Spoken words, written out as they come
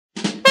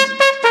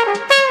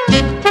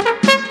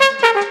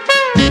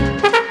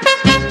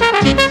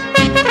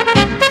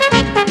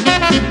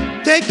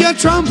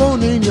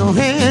trombone in your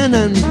hand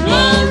and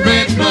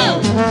glory, glow.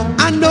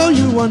 I know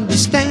you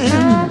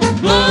understand.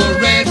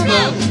 Glory,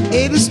 glow.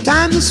 It is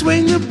time to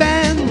swing the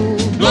band.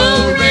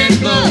 Glory,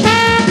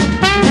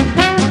 glow.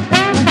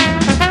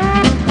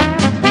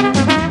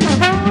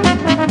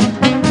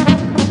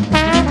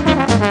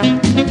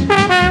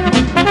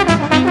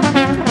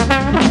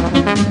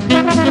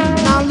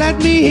 Now let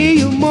me hear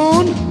you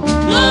moan.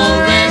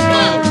 Glory,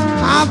 glow.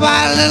 How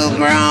about a little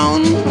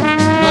groan?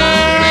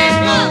 Glory,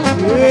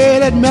 glow. Yeah,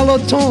 that mellow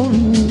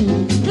tone.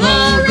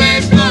 Glory,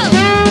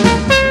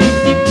 glow.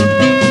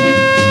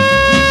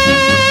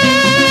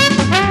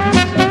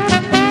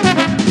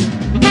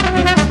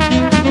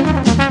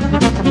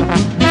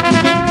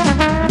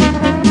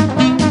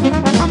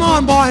 Come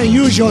on, boy, and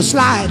use your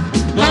slide.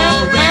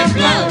 Glory,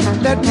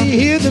 glow. Let me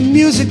hear the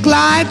music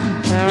glide.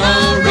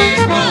 Glory,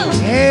 glow.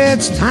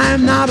 It's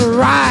time now to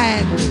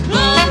ride.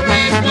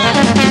 Glory,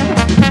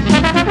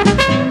 glow.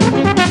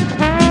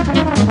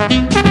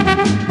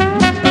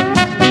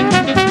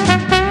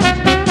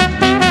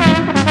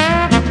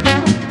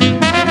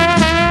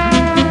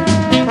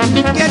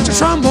 Get your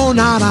trombone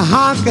out of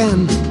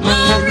honking.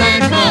 Glory,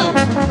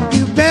 glow.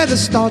 You better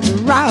start to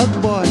rock,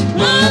 boy.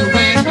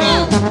 Glory,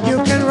 glow.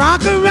 You can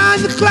rock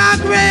around the clock,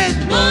 Red.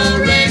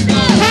 Glory,